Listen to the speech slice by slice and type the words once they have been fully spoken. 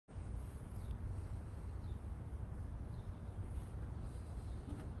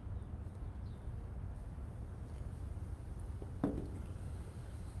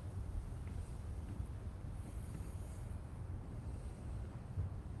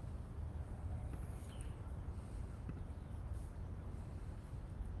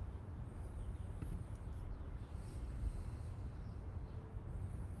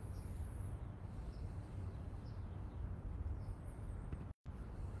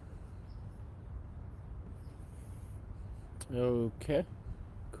Okay,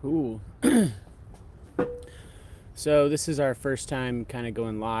 cool. So this is our first time kind of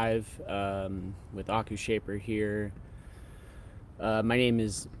going live with AkuShaper here. My name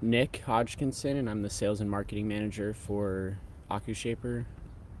is Nick Hodgkinson, and I'm the sales and marketing manager for AkuShaper.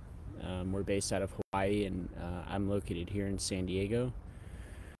 We're based out of Hawaii, and I'm located here in San Diego.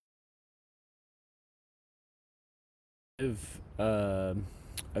 Give a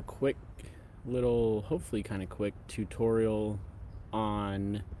quick little, hopefully kind of quick tutorial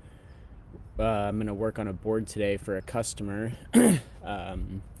on I'm going to work on a board today for a customer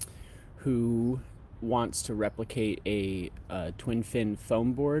um, who wants to replicate a twin fin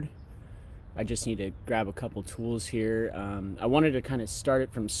foam board. I just need to grab a couple tools here. I wanted to kind of start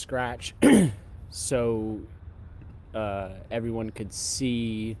it from scratch so everyone could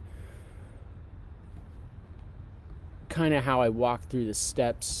see kind of how I walk through the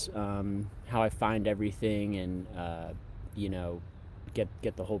steps, how I find everything, and you know,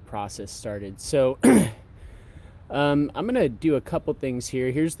 get the whole process started. So I'm gonna do a couple things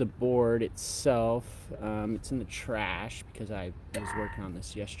here. Here's the board itself. It's in the trash because I was working on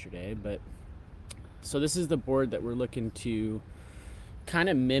this yesterday. But so this is the board that we're looking to kind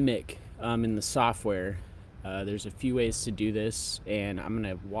of mimic in the software. There's a few ways to do this, and I'm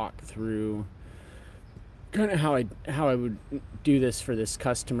gonna walk through kind of how I would do this for this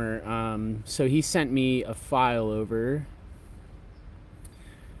customer. So he sent me a file over.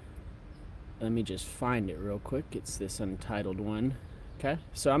 Let me just find it real quick. It's this untitled one. Okay,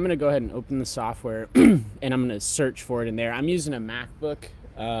 so I'm gonna go ahead and open the software and I'm gonna search for it in there. I'm using a MacBook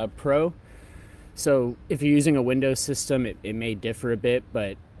Pro. So if you're using a Windows system, it may differ a bit,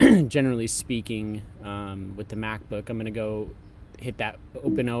 but generally speaking, with the MacBook, I'm gonna go hit that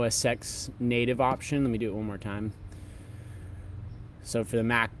Open OS X native option. Let me do it one more time. So for the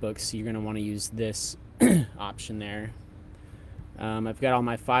MacBooks, you're gonna wanna use this option there. I've got all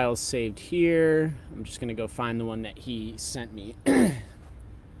my files saved here. I'm just gonna go find the one that he sent me.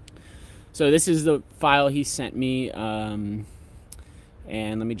 So this is the file he sent me, and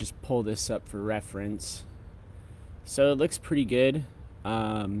let me just pull this up for reference. So it looks pretty good.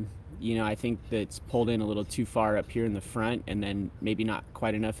 You know, I think that it's pulled in a little too far up here in the front and then maybe not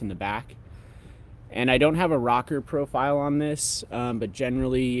quite enough in the back. And I don't have a rocker profile on this, but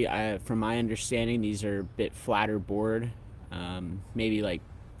generally, from my understanding, these are a bit flatter board. Maybe like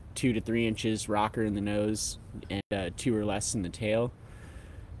 2 to 3 inches rocker in the nose and 2 or less in the tail.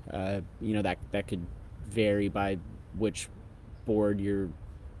 You know, that could vary by which board you're,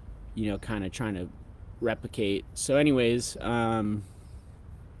 you know, kind of trying to replicate. So anyways,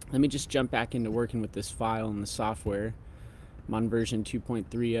 let me just jump back into working with this file in the software. I'm on version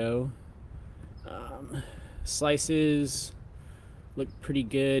 2.30. Slices look pretty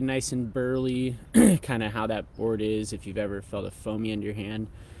good, nice and burly, kind of how that board is if you've ever felt a foamy under your hand.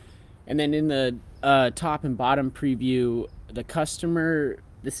 And then in the top and bottom preview, the customer,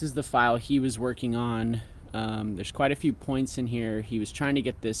 this is the file he was working on. There's quite a few points in here. He was trying to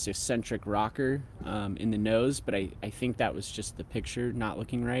get this eccentric rocker in the nose, but I think that was just the picture not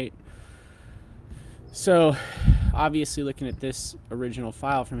looking right. So obviously, looking at this original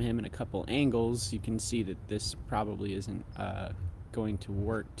file from him in a couple angles, you can see that this probably isn't going to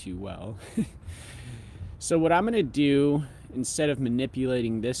work too well. So what I'm going to do, instead of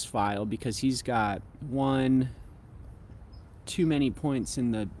manipulating this file, because he's got too many points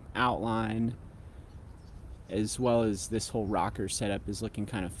in the outline, as well as this whole rocker setup is looking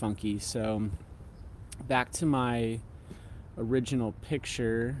kind of funky. So back to my original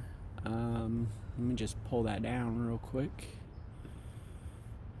picture. Let me just pull that down real quick.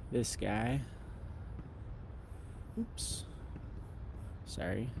 This guy. Oops.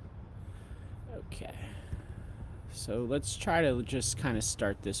 Sorry. Okay. So let's try to just kind of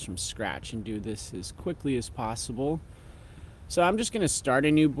start this from scratch and do this as quickly as possible. So I'm just going to start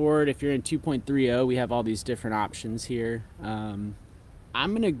a new board. If you're in 2.30, we have all these different options here. I'm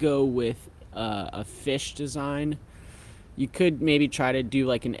going to go with a fish design. You could maybe try to do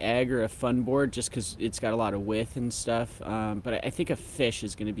like an egg or a fun board just because it's got a lot of width and stuff. But I think a fish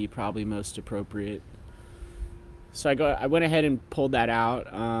is going to be probably most appropriate. So I went ahead and pulled that out.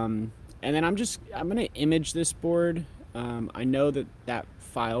 And then I'm going to image this board. I know that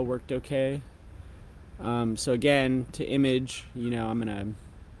file worked okay. So again, to image, you know, I'm going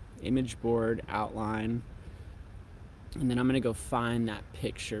to image board, outline, and then I'm going to go find that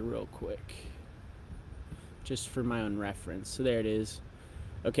picture real quick, just for my own reference. So there it is.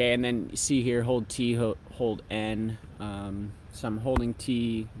 Okay, and then you see here, hold T, hold N. So I'm holding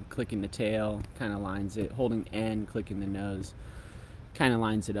T, clicking the tail, kind of lines it. Holding N, clicking the nose, kind of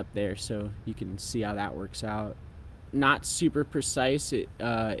lines it up there, so you can see how that works out. not super precise. It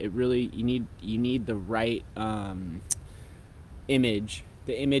really, you need the right image.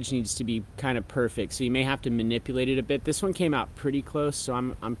 The image needs to be kind of perfect, so you may have to manipulate it a bit. This one came out pretty close, so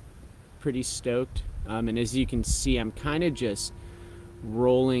I'm pretty stoked. And as you can see, I'm kind of just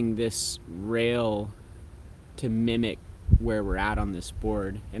rolling this rail to mimic where we're at on this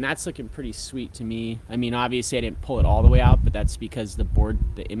board, and that's looking pretty sweet to me. I mean, obviously I didn't pull it all the way out, but that's because the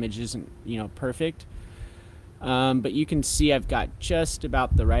image isn't, perfect. But you can see I've got just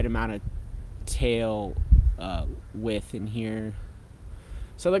about the right amount of tail width in here.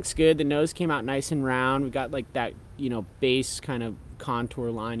 So it looks good. The nose came out nice and round. We got like that, base kind of contour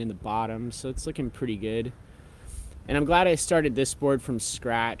line in the bottom. So it's looking pretty good. And I'm glad I started this board from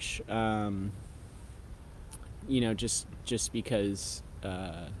scratch. Just because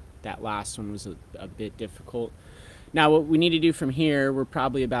that last one was a bit difficult. Now what we need to do from here, we're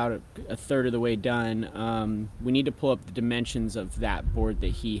probably about a third of the way done. We need to pull up the dimensions of that board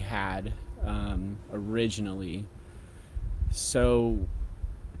that he had originally. So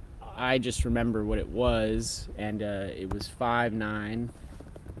I just remember what it was, and it was 5'9".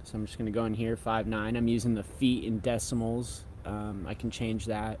 So I'm just gonna go in here, 5'9". I'm using the feet in decimals. I can change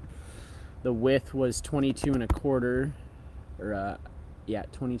that. The width was 22 1/4, or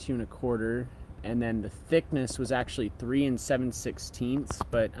 22 1/4, and then the thickness was actually 3 7/16,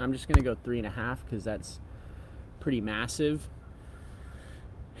 but I'm just gonna go 3 1/2 because that's pretty massive.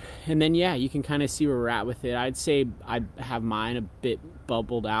 And then yeah, you can kind of see where we're at with it. I'd say I have mine a bit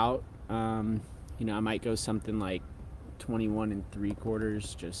bubbled out. I might go something like 21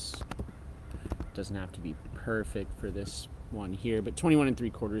 3/4. Just doesn't have to be perfect for this one here, but 21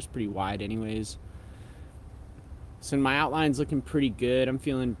 3/4 is pretty wide anyways. So my outline's looking pretty good. I'm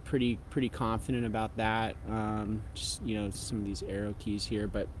feeling pretty confident about that. Just some of these arrow keys here,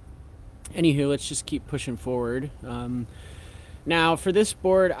 but anywho, let's just keep pushing forward. Now for this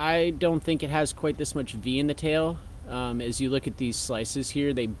board, I don't think it has quite this much V in the tail. As you look at these slices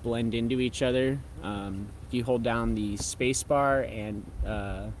here, they blend into each other. If you hold down the space bar and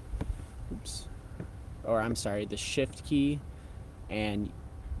the shift key and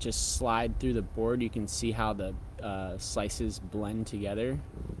just slide through the board, you can see how the slices blend together,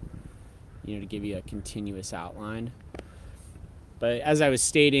 to give you a continuous outline. But as I was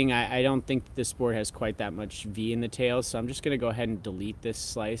stating, I don't think that this board has quite that much V in the tail, so I'm just going to go ahead and delete this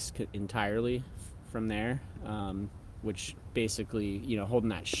slice entirely from there, which basically, holding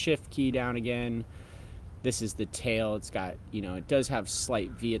that shift key down again, this is the tail. It's got, it does have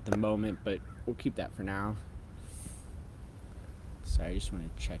slight V at the moment, but we'll keep that for now. Sorry, I just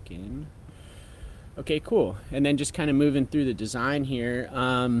want to check in. Okay, cool. And then just kind of moving through the design here.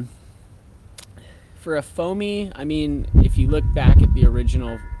 For a foamy, I mean, if you look back at the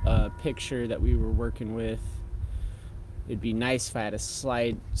original picture that we were working with, it'd be nice if I had a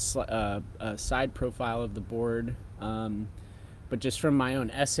side profile of the board. But just from my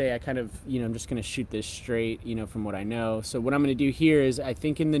own essay, I kind of, I'm just going to shoot this straight, from what I know. So what I'm going to do here is, I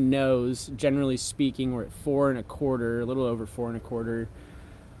think in the nose, generally speaking, we're at 4 1/4, a little over 4 1/4.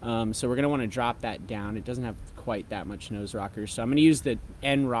 So we're going to want to drop that down. It doesn't have quite that much nose rocker. So I'm going to use the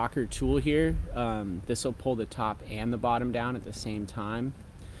end rocker tool here. This will pull the top and the bottom down at the same time.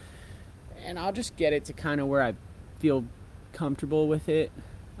 And I'll just get it to kind of where I feel comfortable with it.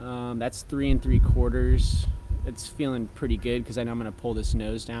 That's 3 3/4. It's feeling pretty good because I know I'm going to pull this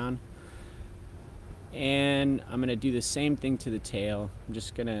nose down. And I'm going to do the same thing to the tail. I'm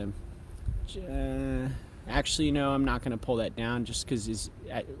just going to... Actually, no, I'm not going to pull that down just because,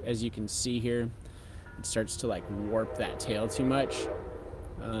 as you can see here, it starts to like warp that tail too much.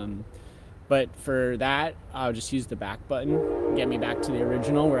 But for that, I'll just use the back button, get me back to the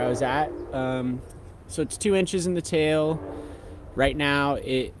original where I was at. So it's 2 inches in the tail. Right now,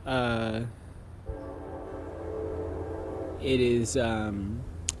 it is 1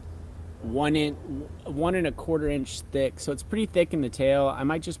 1/4 inch thick, so it's pretty thick in the tail. I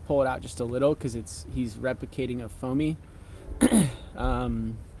might just pull it out just a little because he's replicating a foamy.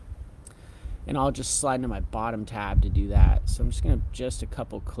 And I'll just slide into my bottom tab to do that. So I'm just gonna a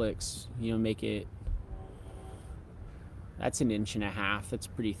couple clicks, make it. That's 1.5 inches. That's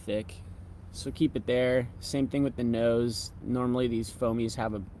pretty thick. So keep it there. Same thing with the nose. Normally these foamies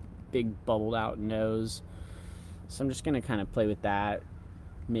have a big bubbled out nose. So I'm just gonna kind of play with that,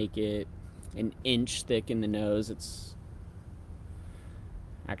 make it 1 inch thick in the nose. It's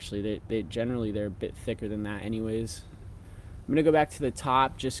actually they're a bit thicker than that anyways. I'm gonna go back to the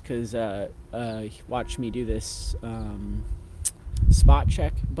top just because watch me do this spot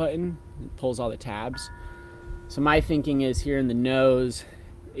check button. It pulls all the tabs. So my thinking is here in the nose,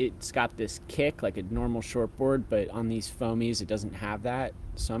 it's got this kick like a normal shortboard, but on these foamies it doesn't have that.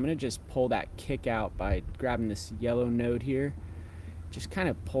 So I'm gonna just pull that kick out by grabbing this yellow node here, just kind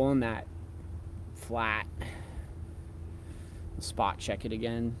of pulling that flat. Spot check it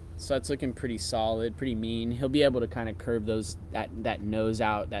again. So that's looking pretty solid, pretty mean. He'll be able to kind of curve that nose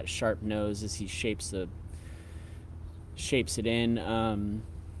out, that sharp nose, as he shapes it in.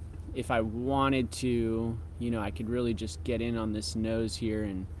 If I wanted to, you know, I could really just get in on this nose here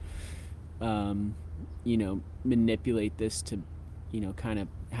and, you know, manipulate this to, you know, kind of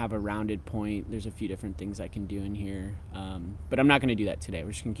have a rounded point. There's a few different things I can do in here, but I'm not going to do that today.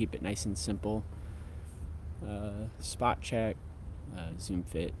 We're just going to keep it nice and simple. Spot check, zoom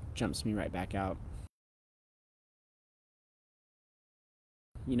fit, jumps me right back out.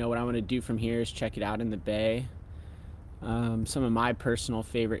 You know, what I want to do from here is check it out in the bay. Some of my personal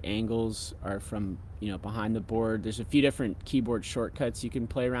favorite angles are from, you know, behind the board. There's a few different keyboard shortcuts you can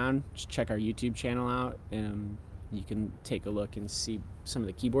play around. Just check our YouTube channel out, and you can take a look and see some of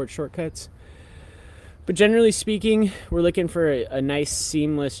the keyboard shortcuts. But generally speaking, we're looking for a nice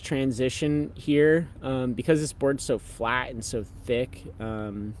seamless transition here. Because this board's so flat and so thick,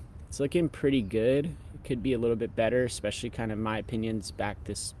 it's looking pretty good. It could be a little bit better, especially kind of my opinions back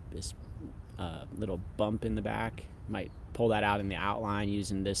this little bump in the back. Might pull that out in the outline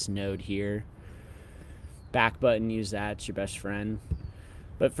using this node here. Back button, use that, it's your best friend.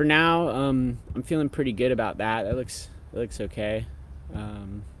 But for now, I'm feeling pretty good about that. It looks okay.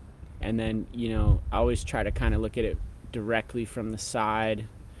 And then, you know, I always try to kind of look at it directly from the side,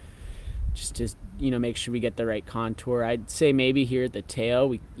 just to, you know, make sure we get the right contour. I'd say maybe here at the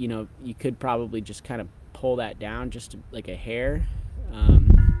tail, you know, you could probably just kind of pull that down just like a hair.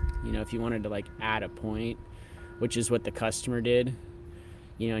 You know, if you wanted to like add a point, which is what the customer did,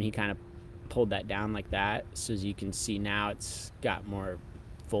 you know, and he kind of pulled that down like that. So as you can see now, it's got more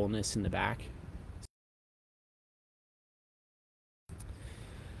fullness in the back.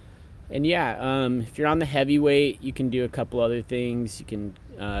 And yeah, if you're on the heavyweight, you can do a couple other things. You can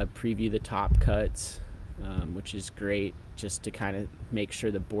preview the top cuts, which is great, just to kind of make sure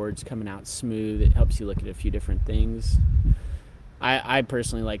the board's coming out smooth. It helps you look at a few different things. I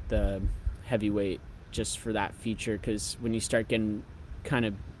personally like the heavyweight just for that feature, because when you start getting kind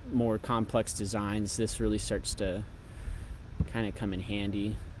of more complex designs, this really starts to kind of come in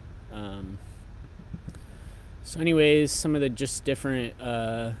handy. So anyways, some of the just different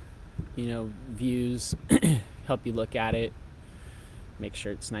you know, views help you look at it, make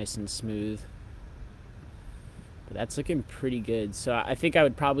sure it's nice and smooth. But that's looking pretty good. So I think I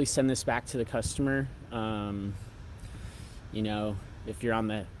would probably send this back to the customer. You know, if you're on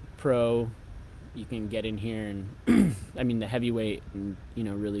the Pro, you can get in here and I mean the heavyweight, and, you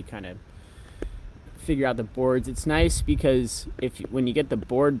know, really kind of figure out the boards. It's nice because when you get the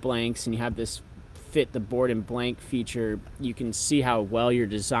board blanks and you have this fit the board in blank feature, you can see how well your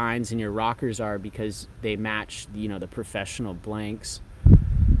designs and your rockers are because they match, you know, the professional blanks.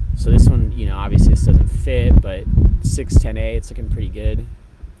 So this one, you know, obviously this doesn't fit, but 610A, it's looking pretty good.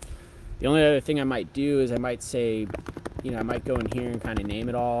 The only other thing I might do is I might say, you know, I might go in here and kind of name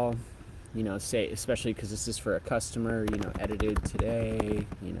it all, you know, say, especially because this is for a customer, you know, edited today,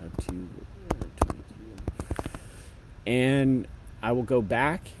 you know, 2/22. And I will go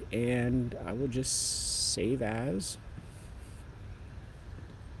back and I will just save as,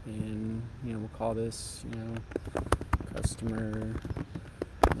 and, you know, we'll call this, you know, customer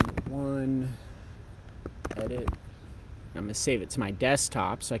 #1 edit. I'm gonna save it to my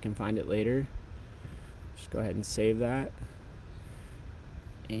desktop so I can find it later. Just go ahead and save that,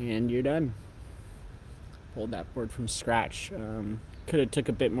 and you're done. Pulled that board from scratch. Could have took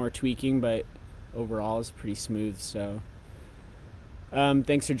a bit more tweaking, but overall it's pretty smooth. So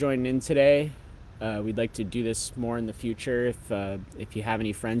thanks for joining in today. We'd like to do this more in the future. If you have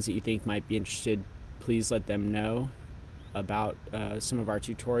any friends that you think might be interested, please let them know about some of our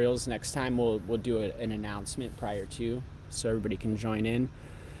tutorials. Next time we'll do an announcement prior to, so everybody can join in.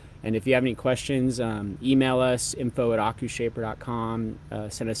 And if you have any questions, email us, info@akushaper.com,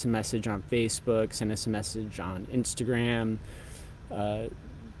 send us a message on Facebook, send us a message on Instagram.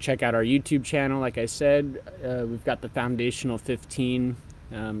 Check out our YouTube channel. Like I said, we've got the foundational 15.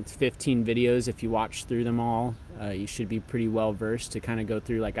 It's 15 videos. If you watch through them all, you should be pretty well versed to kind of go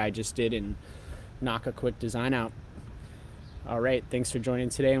through like I just did and knock a quick design out. All right, thanks for joining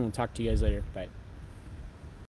today, and we'll talk to you guys later. Bye.